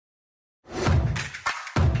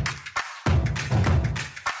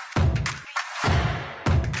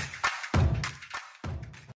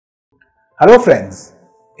Hello friends,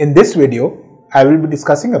 in this video I will be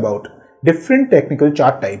discussing about different technical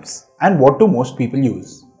chart types and what do most people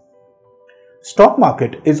use. Stock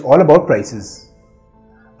market is all about prices.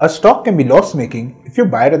 A stock can be loss making if you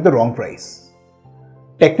buy it at the wrong price.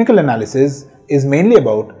 Technical analysis is mainly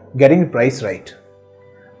about getting the price right.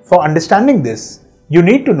 For understanding this, you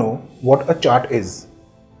need to know what a chart is.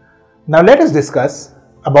 Now let us discuss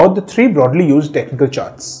about the three broadly used technical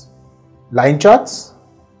charts: line charts,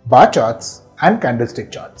 bar charts and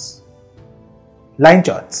candlestick charts. Line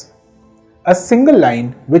charts. A single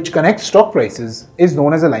line which connects stock prices is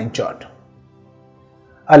known as a line chart.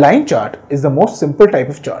 A line chart is the most simple type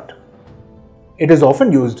of chart. It is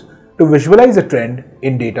often used to visualize a trend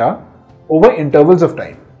in data over intervals of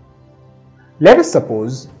time. Let us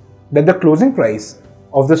suppose that the closing price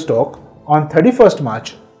of the stock on 31st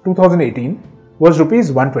March 2018 was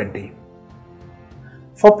Rs 120.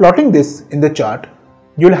 For plotting this in the chart,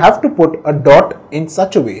 you will have to put a dot in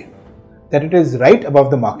such a way that it is right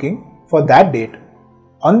above the marking for that date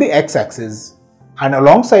on the x-axis and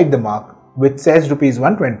alongside the mark which says Rs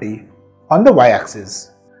 120 on the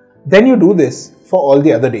y-axis. Then you do this for all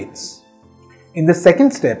the other dates. In the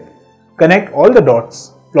second step, connect all the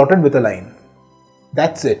dots plotted with a line.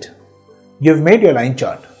 That's it. You've made your line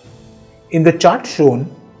chart. In the chart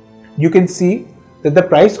shown, you can see that the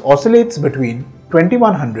price oscillates between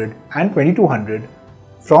 2100 and 2200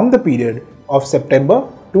 from the period of September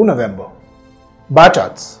to November. Bar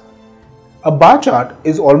charts. A bar chart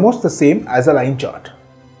is almost the same as a line chart,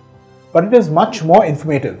 but it is much more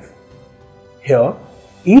informative. Here,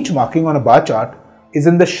 each marking on a bar chart is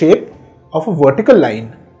in the shape of a vertical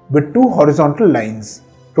line with two horizontal lines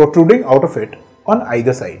protruding out of it on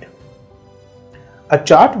either side. A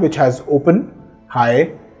chart which has open,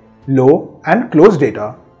 high, low and close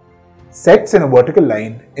data sets in a vertical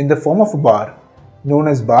line in the form of a bar known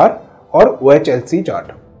as bar or OHLC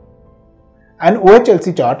chart. An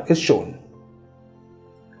OHLC chart is shown.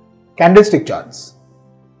 Candlestick charts.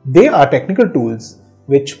 They are technical tools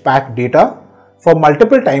which pack data for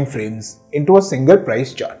multiple time frames into a single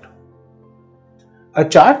price chart. A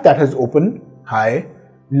chart that has open, high,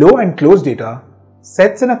 low and close data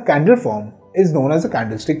sets in a candle form is known as a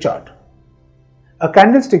candlestick chart. A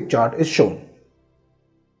candlestick chart is shown.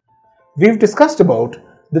 We've discussed about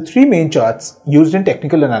the three main charts used in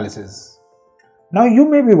technical analysis. Now you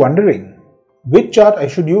may be wondering which chart I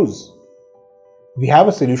should use. We have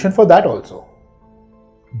a solution for that also.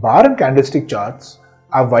 Bar and candlestick charts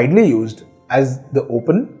are widely used as the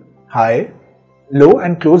open, high, low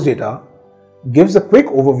and close data gives a quick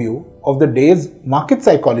overview of the day's market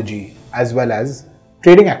psychology as well as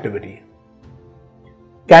trading activity.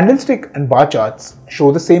 Candlestick and bar charts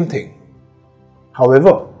show the same thing.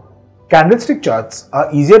 However, candlestick charts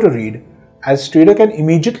are easier to read as trader can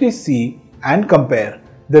immediately see and compare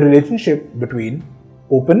the relationship between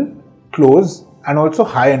open, close and also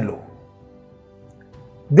high and low.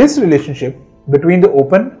 This relationship between the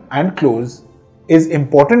open and close is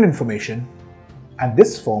important information and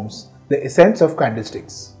this forms the essence of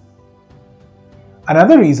candlesticks.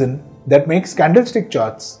 Another reason that makes candlestick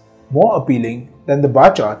charts more appealing than the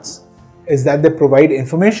bar charts is that they provide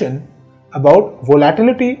information about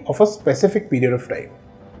volatility of a specific period of time.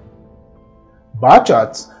 Bar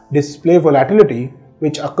charts display volatility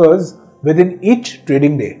which occurs within each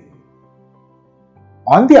trading day.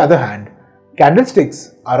 On the other hand,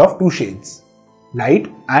 candlesticks are of two shades, light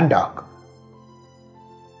and dark.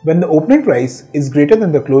 When the opening price is greater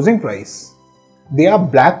than the closing price, they are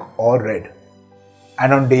black or red.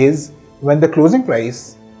 And on days when the closing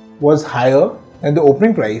price was higher than the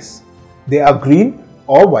opening price, they are green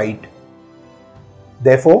or white.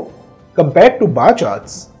 Therefore, compared to bar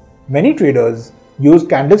charts, many traders use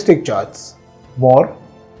candlestick charts more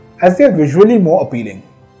as they are visually more appealing.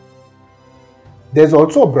 There is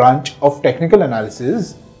also a branch of technical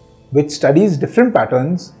analysis which studies different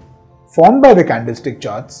patterns formed by the candlestick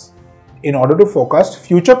charts in order to forecast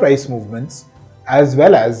future price movements as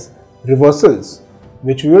well as reversals,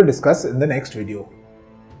 which we will discuss in the next video.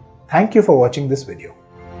 Thank you for watching this video.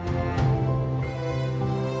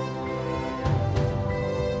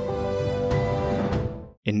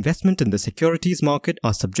 Investment in the securities market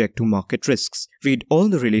are subject to market risks. Read all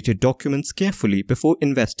the related documents carefully before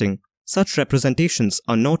investing. Such representations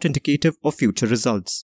are not indicative of future results.